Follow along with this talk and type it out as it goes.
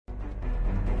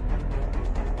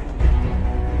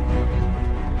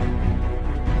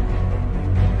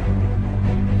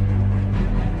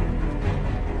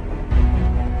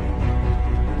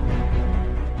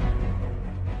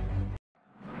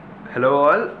Hello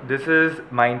all, this is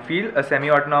Minefield, a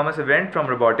semi-autonomous event from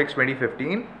Robotix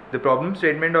 2015. The problem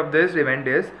statement of this event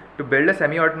is to build a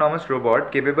semi-autonomous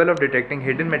robot capable of detecting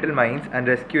hidden metal mines and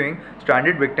rescuing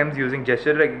stranded victims using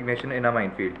gesture recognition in a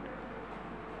minefield.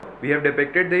 We have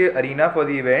depicted the arena for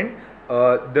the event.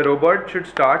 The robot should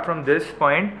start from this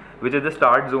point, which is the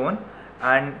start zone,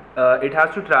 and it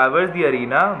has to traverse the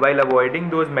arena while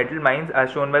avoiding those metal mines as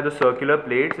shown by the circular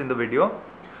plates in the video.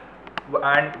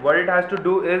 And what it has to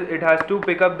do is it has to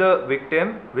pick up the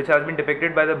victim, which has been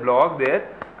depicted by the block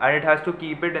there, and it has to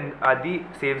keep it at the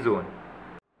safe zone.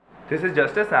 This is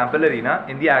just a sample arena.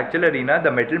 In the actual arena,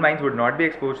 the metal mines would not be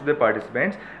exposed to the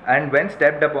participants, and when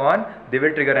stepped upon, they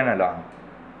will trigger an alarm.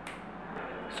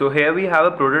 So here we have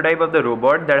a prototype of the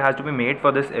robot that has to be made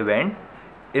for this event.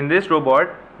 In this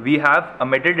robot, we have a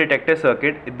metal detector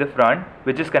circuit at the front,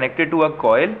 which is connected to a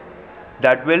coil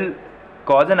that will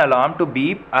cause an alarm to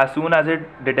beep as soon as it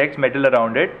detects metal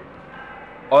around it.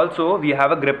 Also, we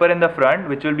have a gripper in the front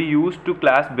which will be used to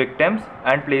clasp victims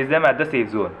and place them at the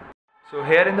safe zone. So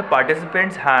here in the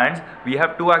participants' hands, we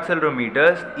have two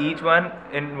accelerometers, each one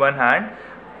in one hand.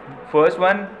 First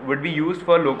one would be used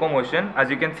for locomotion, as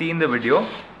you can see in the video.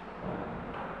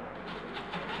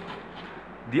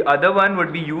 The other one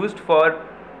would be used for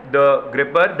the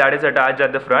gripper that is attached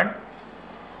at the front.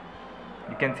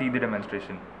 You can see the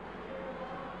demonstration.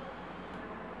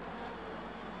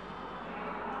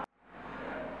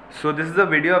 So this is a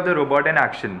video of the robot in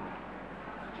action.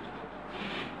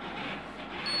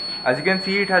 As you can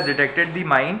see, it has detected the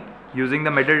mine using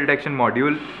the metal detection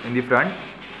module in the front.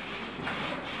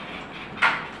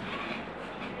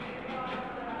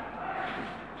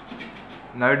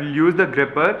 Now it will use the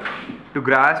gripper to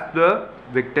grasp the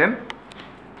victim,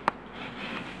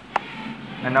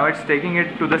 and now it's taking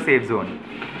it to the safe zone.